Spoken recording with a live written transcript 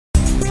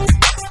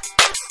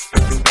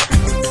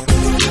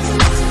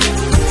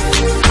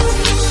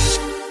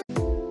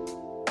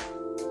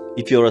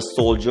If you're a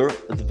soldier,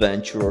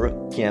 adventurer,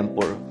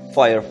 camper,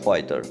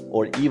 firefighter,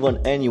 or even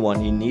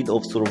anyone in need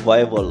of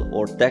survival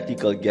or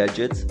tactical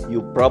gadgets,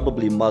 you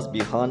probably must be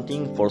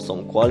hunting for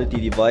some quality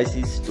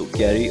devices to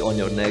carry on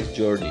your next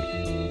journey.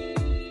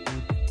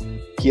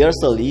 Here's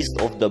a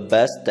list of the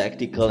best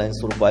tactical and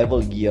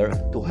survival gear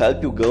to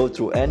help you go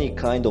through any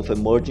kind of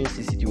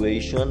emergency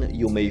situation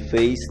you may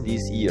face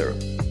this year.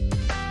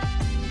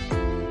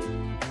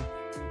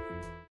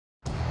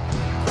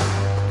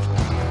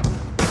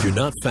 If you're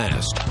not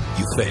fast,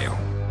 you fail.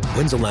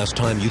 When's the last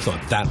time you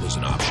thought that was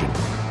an option?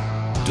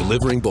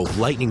 Delivering both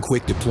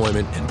lightning-quick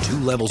deployment and 2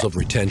 levels of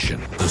retention,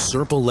 the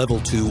Serpa Level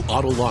 2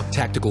 Auto-Lock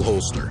Tactical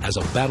Holster has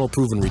a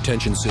battle-proven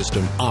retention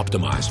system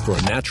optimized for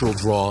a natural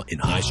draw in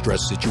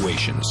high-stress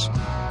situations.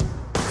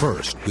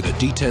 First, with a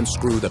D10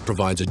 screw that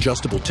provides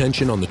adjustable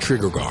tension on the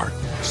trigger guard.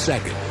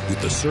 Second,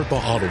 with the Serpa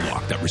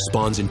Auto-Lock that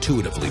responds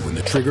intuitively when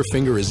the trigger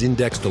finger is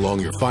indexed along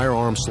your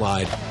firearm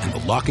slide and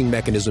the locking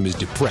mechanism is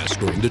depressed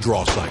during the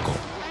draw cycle.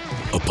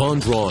 Upon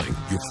drawing,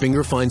 your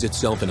finger finds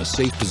itself in a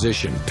safe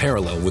position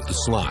parallel with the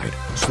slide.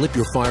 Slip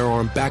your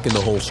firearm back in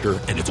the holster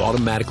and it's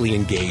automatically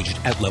engaged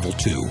at level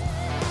 2.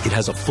 It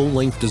has a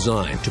full-length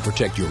design to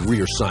protect your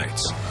rear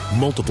sights.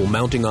 Multiple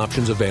mounting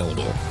options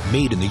available.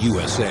 Made in the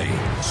USA,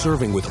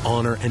 serving with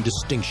honor and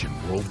distinction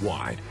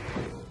worldwide.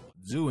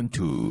 Zune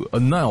 2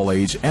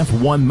 Annihilate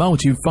F1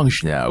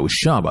 multifunctional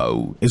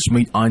shovel is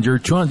made under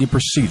 20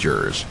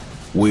 procedures.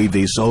 With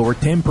its over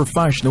 10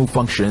 professional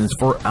functions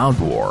for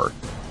outdoor,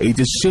 it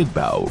is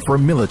suitable for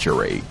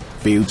military,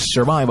 field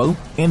survival,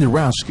 and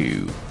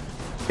rescue.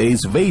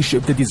 Its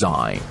V-shaped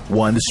design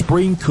won the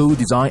Spring Cool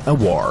Design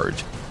Award.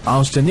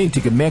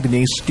 Austenitic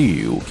magnet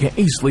steel can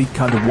easily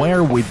cut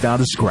wire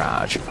without a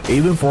scratch,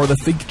 even for the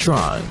thick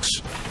trunks.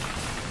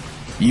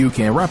 You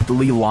can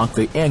rapidly lock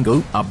the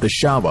angle of the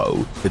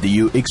shovel that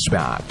you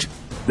expect.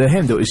 The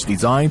handle is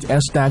designed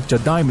as stacked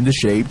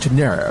diamond-shaped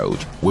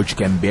node, which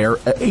can bear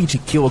a 80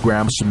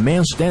 kilograms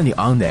man standing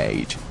on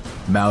it.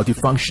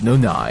 Multifunctional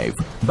knife,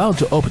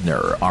 bottle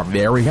opener are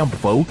very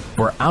helpful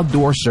for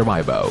outdoor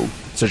survival,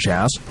 such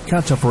as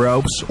cut-off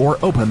ropes or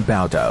open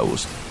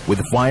bottles.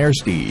 With fire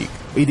stick,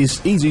 it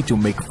is easy to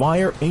make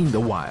fire in the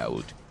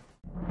wild.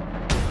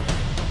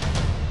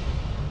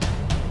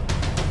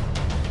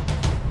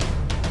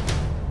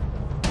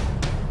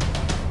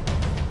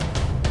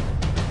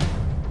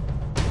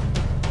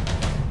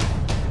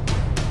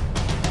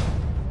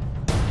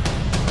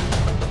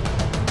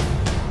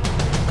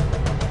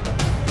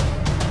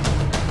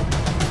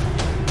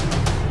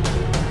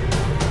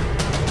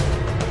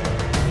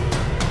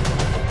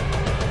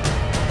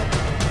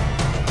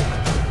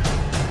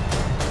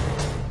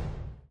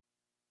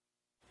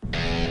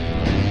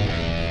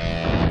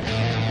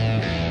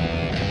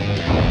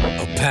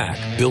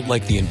 Built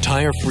like the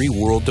entire free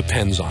world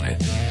depends on it.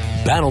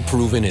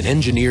 Battle-proven and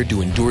engineered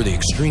to endure the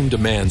extreme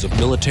demands of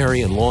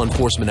military and law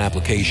enforcement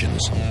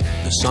applications,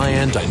 the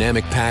Cyane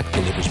Dynamic Pack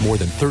delivers more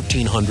than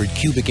 1,300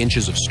 cubic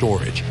inches of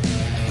storage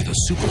with a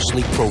super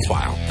sleek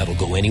profile that'll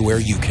go anywhere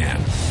you can.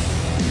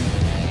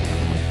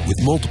 With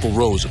multiple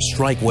rows of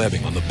strike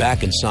webbing on the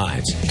back and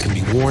sides, it can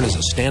be worn as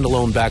a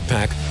standalone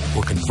backpack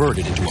or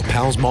converted into a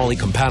Pals Molly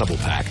compatible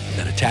pack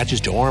that attaches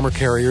to armor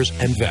carriers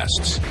and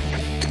vests.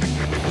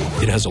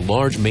 It has a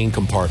large main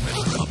compartment,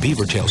 a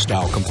beaver tail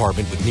style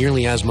compartment with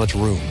nearly as much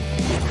room,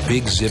 and a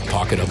big zip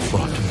pocket up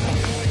front.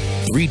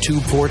 3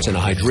 tube ports and a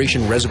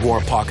hydration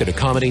reservoir pocket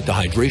accommodate the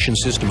hydration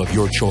system of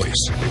your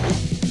choice.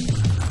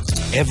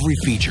 Every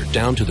feature,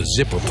 down to the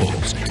zipper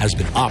pulls, has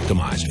been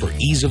optimized for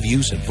ease of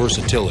use and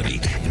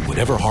versatility in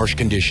whatever harsh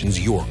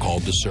conditions you're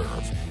called to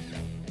serve.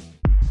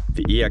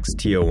 The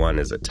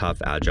EXT-01 is a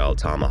tough, agile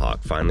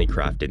Tomahawk finely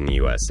crafted in the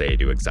USA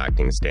to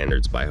exacting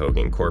standards by Hogue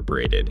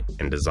Incorporated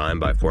and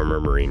designed by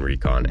former Marine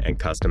Recon and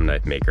custom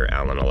knife maker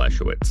Alan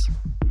Oleshowitz.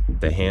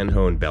 The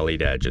hand-honed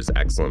bellied edge is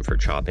excellent for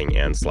chopping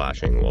and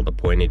slashing, while the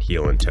pointed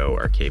heel and toe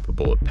are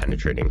capable of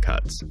penetrating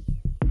cuts.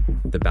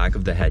 The back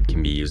of the head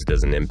can be used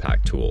as an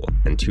impact tool,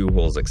 and 2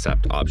 holes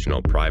accept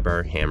optional pry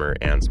bar, hammer,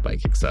 and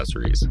spike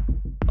accessories.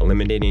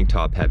 Eliminating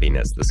top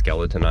heaviness, the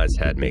skeletonized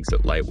head makes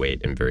it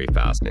lightweight and very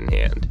fast in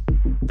hand.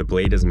 The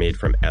blade is made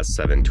from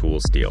S7 tool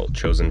steel,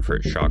 chosen for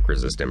its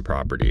shock-resistant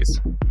properties.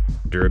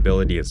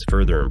 Durability is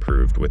further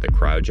improved with a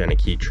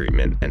cryogenic heat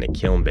treatment and a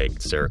kiln-baked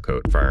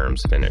Cerakote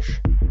firearms finish.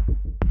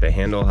 The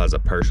handle has a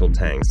partial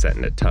tang set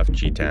in a tough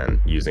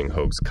G10 using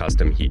Hogue's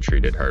custom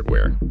heat-treated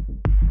hardware.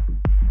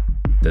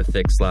 The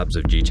thick slabs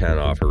of G10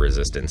 offer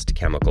resistance to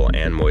chemical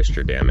and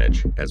moisture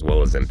damage, as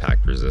well as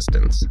impact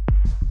resistance.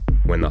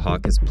 When the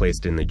Hawk is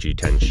placed in the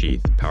G10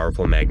 sheath,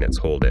 powerful magnets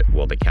hold it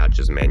while the catch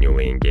is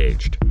manually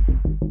engaged.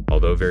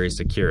 Although very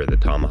secure, the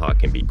Tomahawk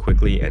can be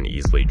quickly and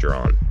easily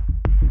drawn.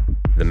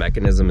 The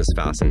mechanism is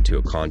fastened to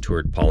a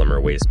contoured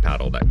polymer waist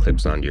paddle that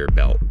clips onto your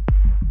belt.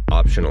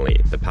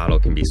 Optionally, the paddle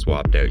can be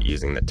swapped out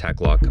using the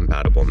Tech-Lock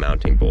compatible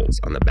mounting bolts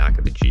on the back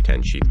of the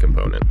G10 sheath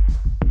component.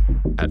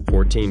 At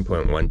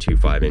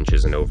 14.125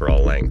 inches in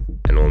overall length,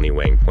 and only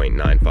weighing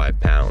 0.95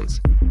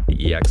 pounds.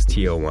 The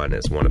EX-T01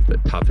 is one of the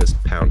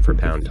toughest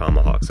pound-for-pound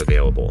Tomahawks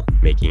available,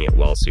 making it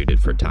well-suited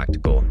for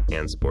tactical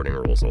and sporting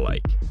roles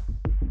alike.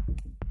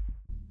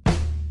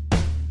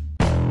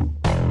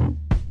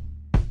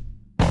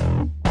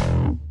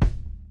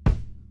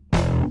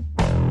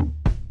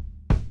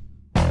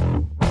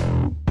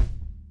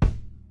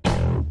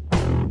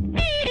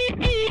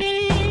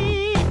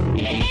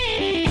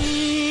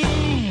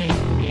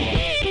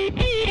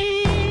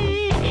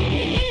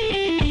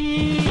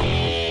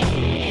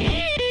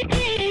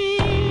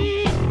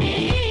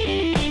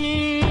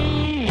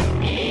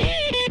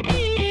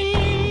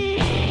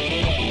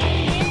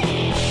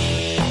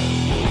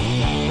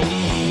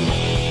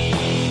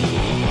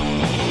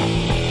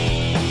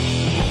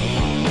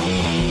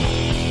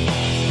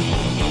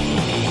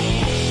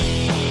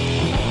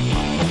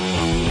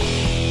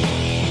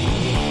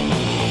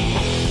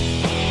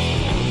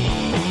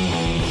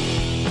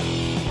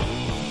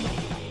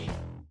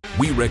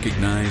 We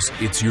recognize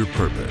it's your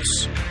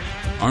purpose.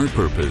 Our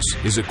purpose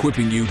is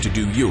equipping you to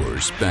do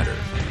yours better.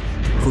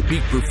 For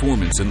peak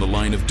performance in the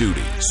line of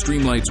duty,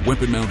 Streamlight's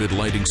weapon-mounted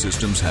lighting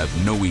systems have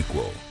no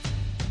equal.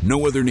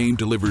 No other name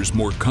delivers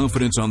more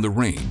confidence on the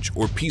range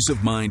or peace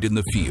of mind in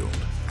the field.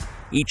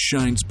 Each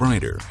shines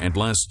brighter and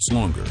lasts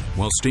longer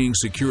while staying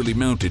securely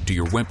mounted to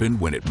your weapon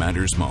when it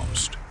matters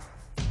most.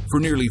 For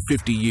nearly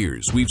 50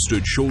 years, we've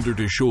stood shoulder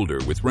to shoulder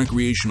with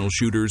recreational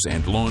shooters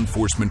and law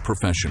enforcement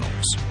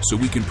professionals, so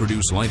we can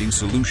produce lighting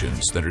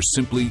solutions that are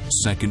simply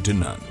second to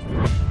none.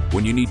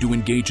 When you need to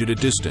engage at a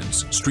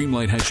distance,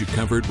 Streamlight has you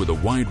covered with a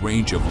wide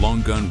range of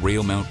long gun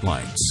rail mount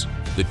lights.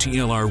 The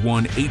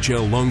TLR1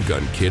 HL long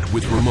gun kit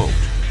with remote,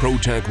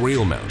 ProTac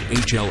rail mount,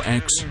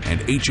 HLX,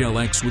 and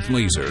HLX with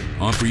laser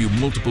offer you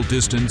multiple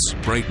distance,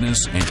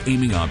 brightness, and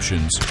aiming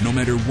options no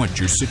matter what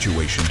your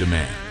situation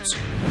demands.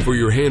 For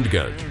your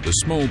handgun, the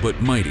small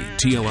but mighty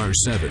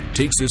TLR7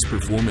 takes this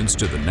performance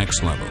to the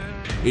next level.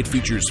 It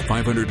features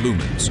 500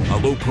 lumens,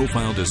 a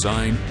low-profile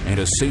design, and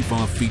a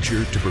safe-off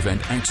feature to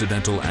prevent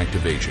accidental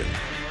activation.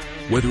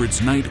 Whether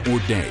it's night or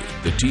day,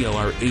 the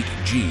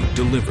TLR-8G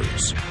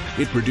delivers.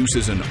 It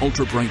produces an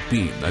ultra-bright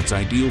beam that's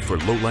ideal for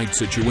low-light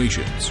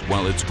situations,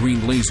 while its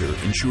green laser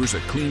ensures a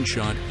clean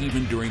shot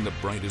even during the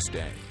brightest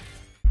day.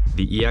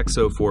 The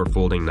EX-04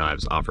 folding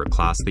knives offer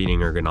class-leading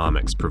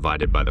ergonomics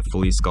provided by the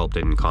fully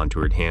sculpted and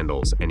contoured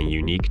handles and a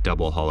unique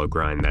double hollow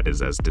grind that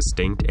is as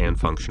distinct and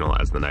functional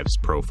as the knife's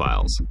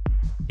profiles.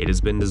 It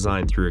has been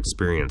designed through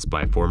experience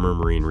by former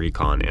Marine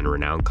Recon and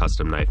renowned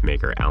custom knife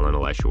maker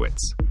LALO.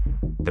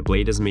 The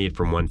blade is made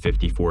from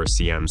 154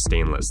 cm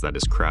stainless that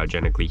is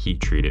cryogenically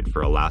heat-treated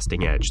for a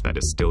lasting edge that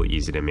is still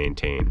easy to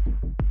maintain.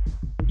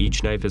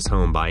 Each knife is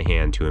honed by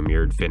hand to a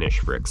mirrored finish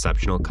for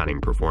exceptional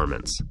cutting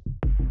performance.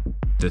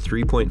 The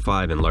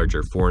 3.5 and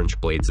larger 4-inch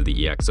blades of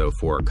the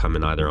EX-04 come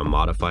in either a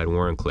modified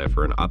Wharncliffe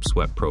or an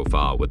upswept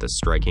profile with a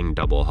striking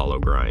double hollow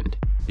grind.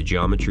 The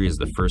geometry is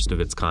the first of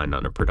its kind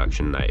on a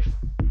production knife.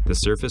 The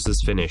surface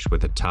is finished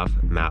with a tough,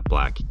 matte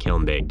black,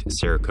 kiln-baked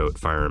Cerakote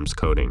firearms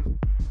coating.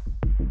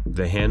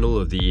 The handle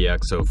of the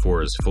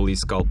EX-04 is fully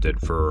sculpted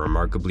for a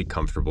remarkably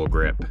comfortable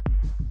grip.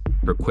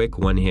 For quick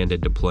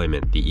one-handed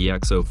deployment, the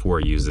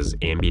EX-04 uses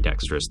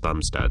ambidextrous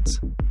thumb studs.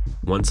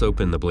 Once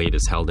open, the blade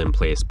is held in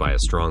place by a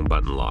strong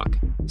button lock.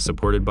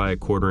 Supported by a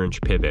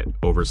 1/4-inch pivot,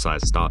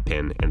 oversized stop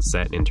pin, and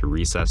set into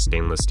recessed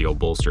stainless steel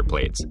bolster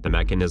plates, the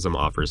mechanism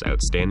offers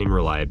outstanding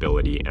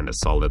reliability and a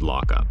solid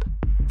lockup.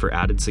 For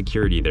added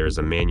security, there is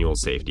a manual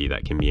safety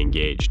that can be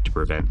engaged to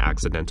prevent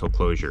accidental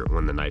closure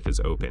when the knife is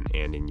open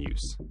and in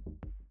use.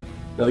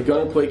 Now, the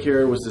gunner plate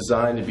carrier was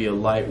designed to be a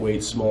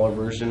lightweight, smaller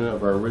version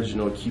of our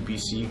original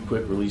QPC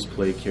quick release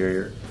plate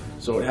carrier.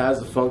 So it has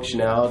the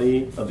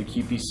functionality of the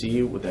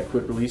QPC with that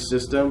quick release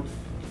system,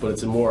 but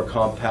it's a more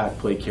compact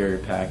plate carrier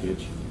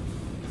package.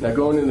 Now,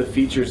 going into the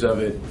features of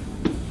it,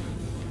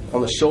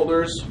 on the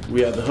shoulders,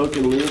 we have the hook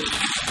and loop,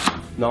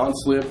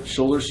 non-slip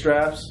shoulder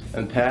straps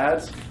and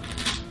pads.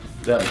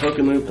 That hook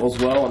and loop as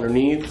well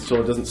underneath,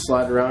 so it doesn't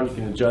slide around. You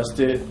can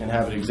adjust it and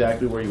have it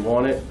exactly where you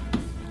want it,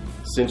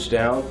 cinched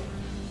down.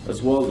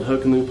 As well as the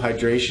hook and loop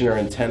hydration or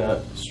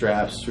antenna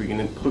straps, so you can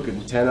hook an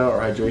antenna or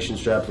hydration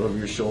straps over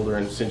your shoulder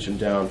and cinch them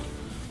down.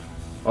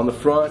 On the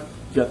front,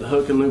 you've got the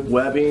hook and loop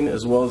webbing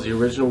as well as the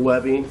original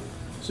webbing,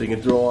 so you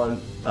can throw on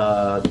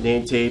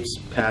name tapes,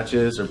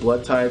 patches, or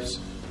blood types,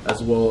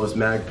 as well as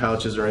mag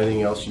pouches or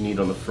anything else you need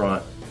on the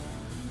front.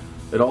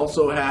 It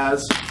also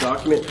has a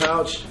document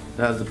pouch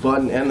that has the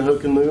button and the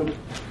hook and loop.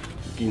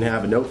 You can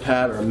have a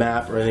notepad or a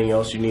map or anything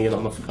else you need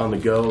on the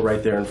go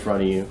right there in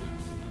front of you.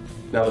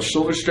 Now, the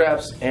shoulder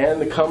straps and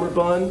the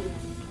cummerbund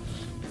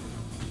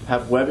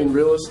have webbing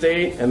real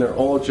estate, and they're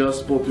all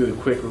adjustable through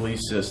the quick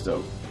release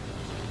system.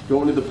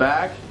 Going to the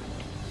back,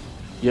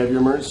 you have your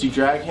emergency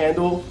drag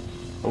handle,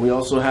 and we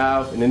also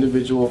have an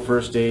individual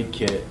first aid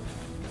kit.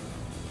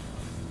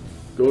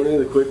 Going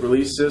into the quick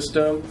release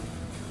system,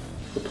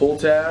 the pull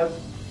tab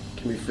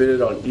can be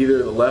fitted on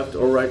either the left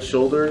or right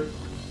shoulder,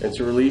 and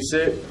to release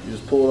it, you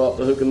just pull it off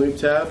the hook and loop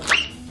tab,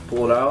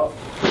 pull it out,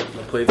 and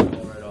the plate's all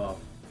right off.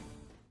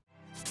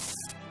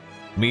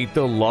 Meet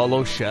the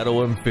LALO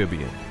Shadow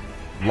Amphibian.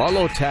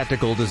 LALO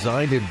Tactical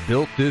designed and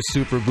built this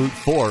super boot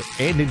for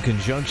and in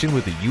conjunction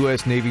with the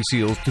U.S. Navy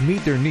SEALs to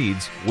meet their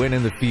needs when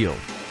in the field.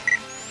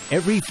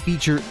 Every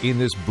feature in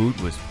this boot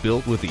was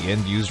built with the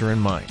end user in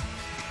mind.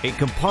 A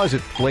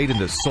composite plate in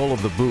the sole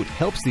of the boot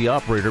helps the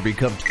operator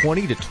become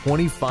 20 to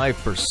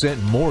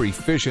 25% more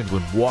efficient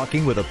when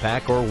walking with a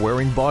pack or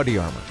wearing body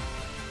armor.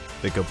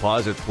 The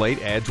composite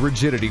plate adds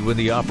rigidity when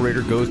the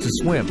operator goes to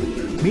swim,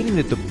 meaning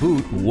that the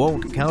boot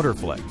won't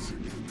counterflex.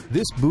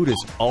 This boot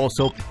is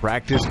also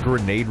practice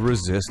grenade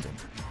resistant.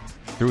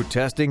 Through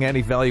testing and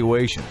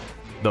evaluation,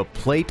 the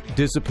plate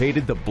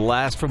dissipated the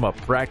blast from a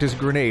practice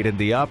grenade and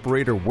the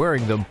operator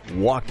wearing them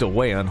walked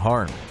away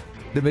unharmed.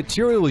 The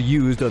material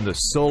used on the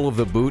sole of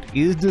the boot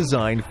is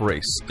designed for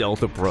a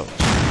stealth approach.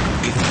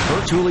 It's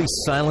virtually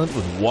silent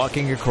when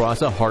walking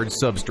across a hard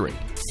substrate.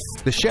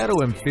 The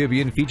Shadow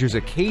Amphibian features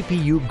a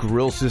KPU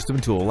grill system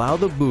to allow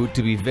the boot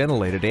to be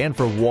ventilated and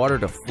for water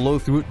to flow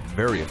through it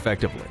very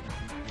effectively.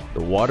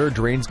 The water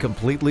drains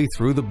completely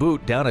through the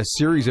boot down a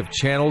series of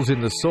channels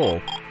in the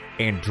sole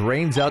and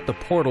drains out the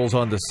portals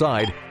on the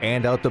side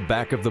and out the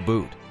back of the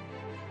boot.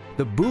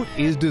 The boot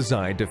is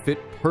designed to fit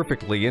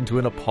perfectly into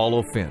an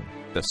Apollo fin,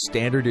 the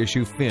standard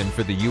issue fin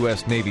for the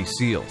U.S. Navy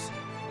SEALs.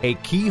 A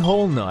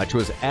keyhole notch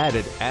was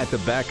added at the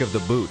back of the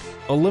boot,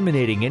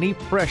 eliminating any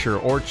pressure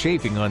or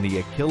chafing on the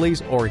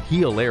Achilles or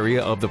heel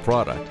area of the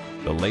product.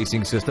 The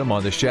lacing system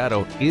on the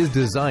Shadow is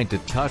designed to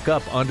tuck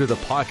up under the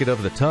pocket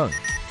of the tongue.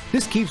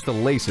 This keeps the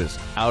laces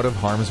out of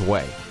harm's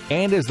way.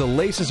 And as the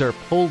laces are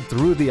pulled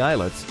through the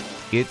eyelets,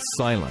 it's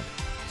silent.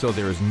 So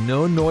there is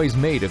no noise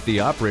made if the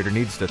operator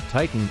needs to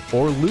tighten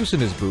or loosen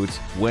his boots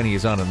when he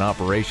is on an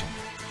operation.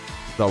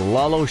 The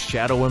LALO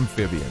Shadow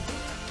Amphibian.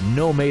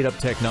 No made-up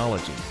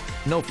technology.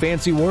 No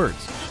fancy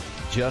words.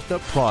 Just a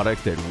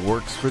product that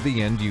works for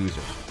the end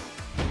user.